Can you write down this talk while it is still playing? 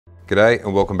G'day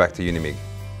and welcome back to UNIMIG.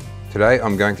 Today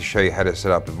I'm going to show you how to set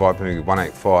up the VIPER MIG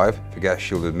 185 for gas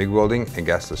shielded MIG welding and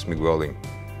gasless MIG welding.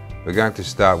 We're going to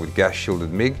start with gas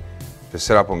shielded MIG. For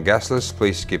setup on gasless,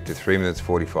 please skip to 3 minutes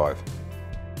 45.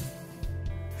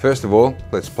 First of all,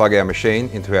 let's plug our machine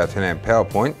into our 10 amp power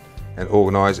point and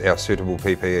organise our suitable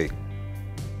PPE.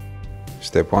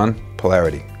 Step 1.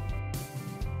 Polarity.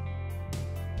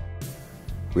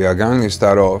 We are going to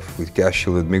start off with gas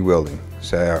shielded MIG welding,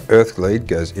 so our earth lead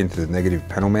goes into the negative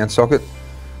panel mount socket,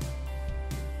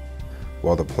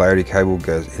 while the polarity cable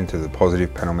goes into the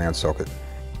positive panel mount socket,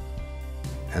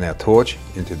 and our torch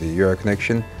into the Euro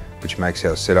connection, which makes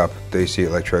our setup DC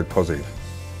electrode positive.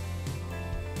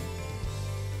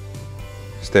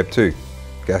 Step 2.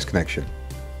 Gas connection.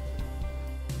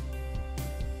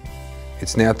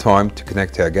 It's now time to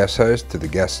connect our gas hose to the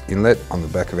gas inlet on the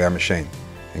back of our machine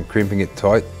and crimping it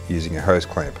tight using a hose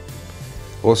clamp.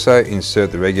 Also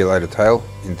insert the regulator tail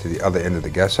into the other end of the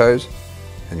gas hose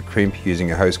and crimp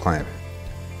using a hose clamp.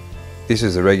 This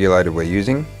is the regulator we're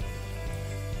using.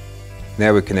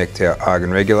 Now we connect our argon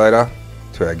regulator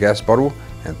to our gas bottle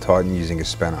and tighten using a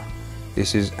spanner.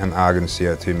 This is an argon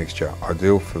CO2 mixture,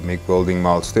 ideal for MIG welding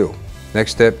mild steel.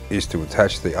 Next step is to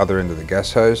attach the other end of the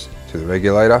gas hose to the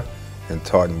regulator and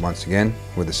tighten once again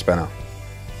with a spanner.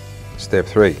 Step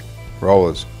 3.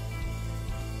 Rollers.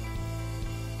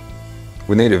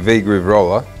 We need a V-groove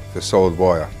roller for solid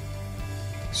wire.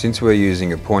 Since we're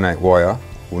using a 0.8 wire,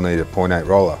 we'll need a 0.8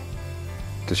 roller.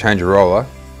 To change a roller,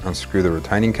 unscrew the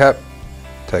retaining cap,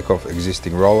 take off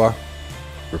existing roller,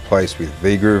 replace with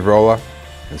V-groove roller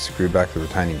and screw back the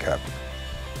retaining cap.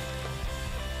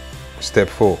 Step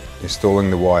 4.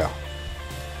 Installing the wire.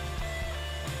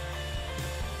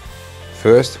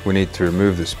 First, we need to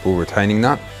remove the spool retaining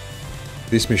nut.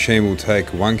 This machine will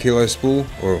take a 1 kilo spool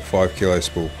or a 5 kilo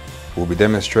spool. We'll be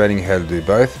demonstrating how to do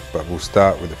both, but we'll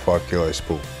start with the 5 kilo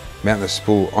spool. Mount the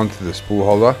spool onto the spool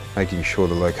holder, making sure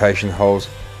the location holes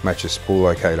match the spool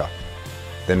locator.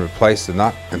 Then replace the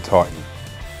nut and tighten.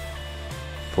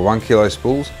 For 1 kilo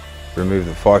spools, remove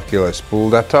the 5 kilo spool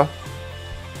adapter.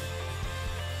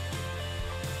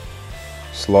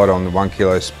 Slide on the 1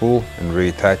 kilo spool and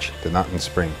reattach the nut and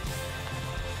spring.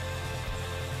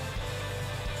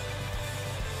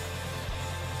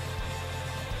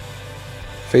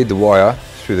 Feed the wire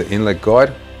through the inlet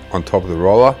guide on top of the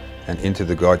roller and into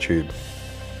the guide tube.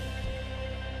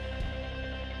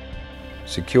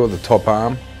 Secure the top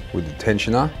arm with the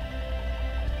tensioner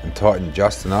and tighten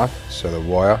just enough so the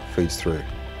wire feeds through.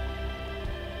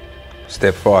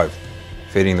 Step 5.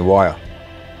 Feeding the wire.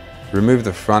 Remove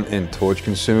the front end torch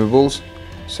consumables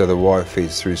so the wire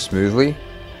feeds through smoothly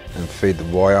and feed the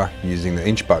wire using the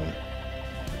inch button.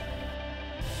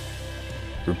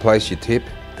 Replace your tip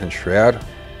and shroud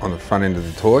on the front end of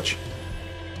the torch.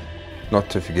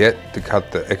 Not to forget to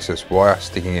cut the excess wire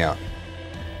sticking out.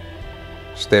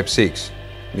 Step 6.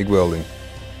 MIG welding.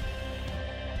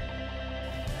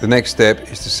 The next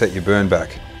step is to set your burn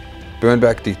back. Burn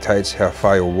back dictates how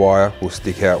far your wire will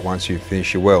stick out once you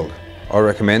finish your weld. I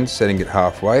recommend setting it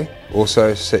halfway.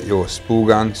 Also set your spool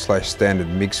gun / standard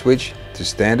MIG switch to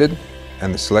standard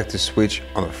and the selector switch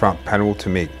on the front panel to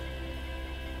MIG.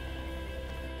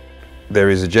 There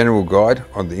is a general guide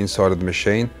on the inside of the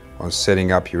machine on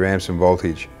setting up your amps and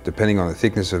voltage, depending on the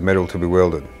thickness of metal to be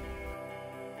welded.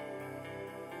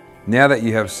 Now that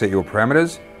you have set your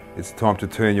parameters, it's time to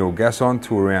turn your gas on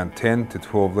to around 10 to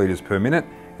 12 litres per minute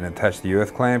and attach the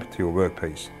earth clamp to your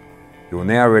workpiece. You are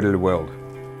now ready to weld.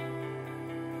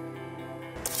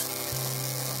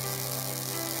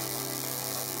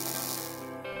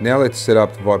 Now let's set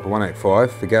up the VIPER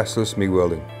 185 for gasless MIG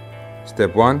welding.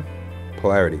 Step 1.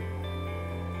 Polarity.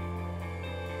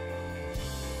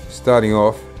 Starting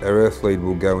off, our earth lead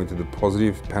will go into the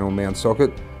positive panel mount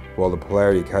socket, while the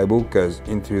polarity cable goes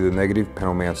into the negative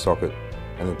panel mount socket,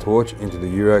 and the torch into the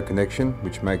Euro connection,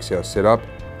 which makes our setup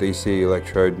DC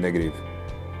electrode negative.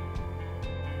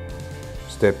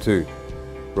 Step 2.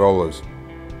 Rollers.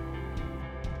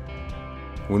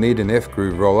 We'll need an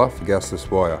F-groove roller for gasless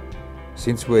wire.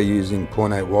 Since we're using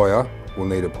 0.8 wire, we'll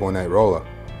need a 0.8 roller.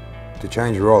 To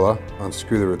change a roller,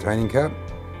 unscrew the retaining cap,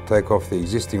 take off the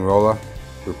existing roller,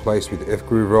 replace with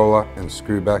F-groove roller and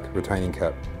screw back retaining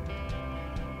cap.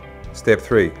 Step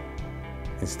 3.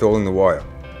 Installing the wire.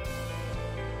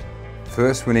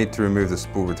 First we need to remove the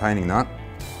spool retaining nut.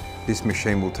 This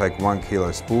machine will take 1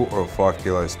 kilo spool or a 5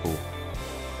 kilo spool.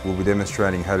 We'll be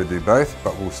demonstrating how to do both,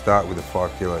 but we'll start with a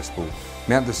 5 kilo spool.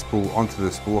 Mount the spool onto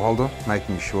the spool holder,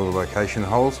 making sure the location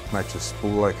holes match the spool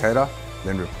locator,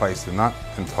 then replace the nut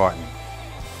and tighten.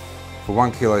 For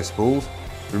 1 kilo spools,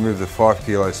 remove the 5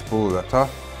 kilo spool adapter,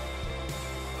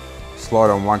 slide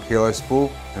on 1 kilo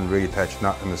spool and reattach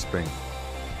nut and the spring.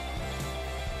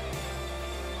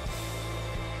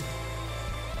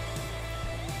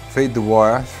 Feed the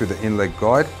wire through the inlet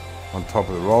guide on top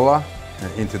of the roller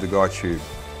and into the guide tube.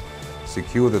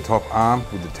 Secure the top arm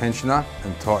with the tensioner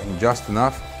and tighten just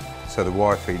enough so the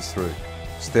wire feeds through.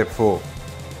 Step 4.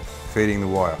 Feeding the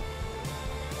wire.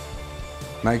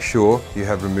 Make sure you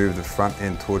have removed the front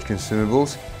end torch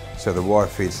consumables so the wire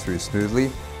feeds through smoothly,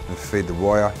 and feed the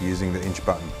wire using the inch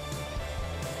button.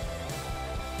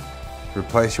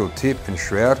 Replace your tip and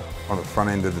shroud on the front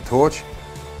end of the torch,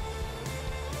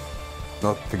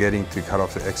 not forgetting to cut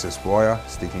off the excess wire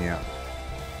sticking out.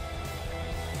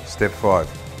 Step 5.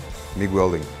 MIG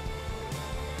welding.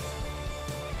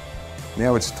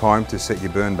 Now it's time to set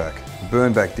your burn back. The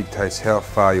burn back dictates how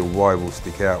far your wire will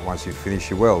stick out once you finish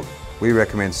your weld. We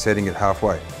recommend setting it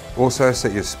halfway. Also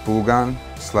set your spool gun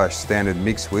 / standard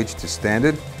MIG switch to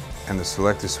standard and the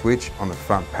selector switch on the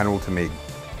front panel to MIG.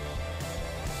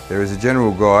 There is a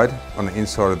general guide on the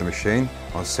inside of the machine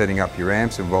on setting up your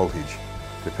amps and voltage,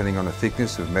 depending on the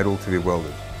thickness of metal to be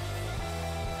welded.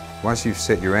 Once you've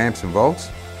set your amps and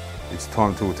volts, it's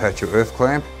time to attach your earth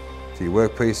clamp to your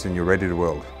workpiece and you're ready to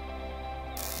weld.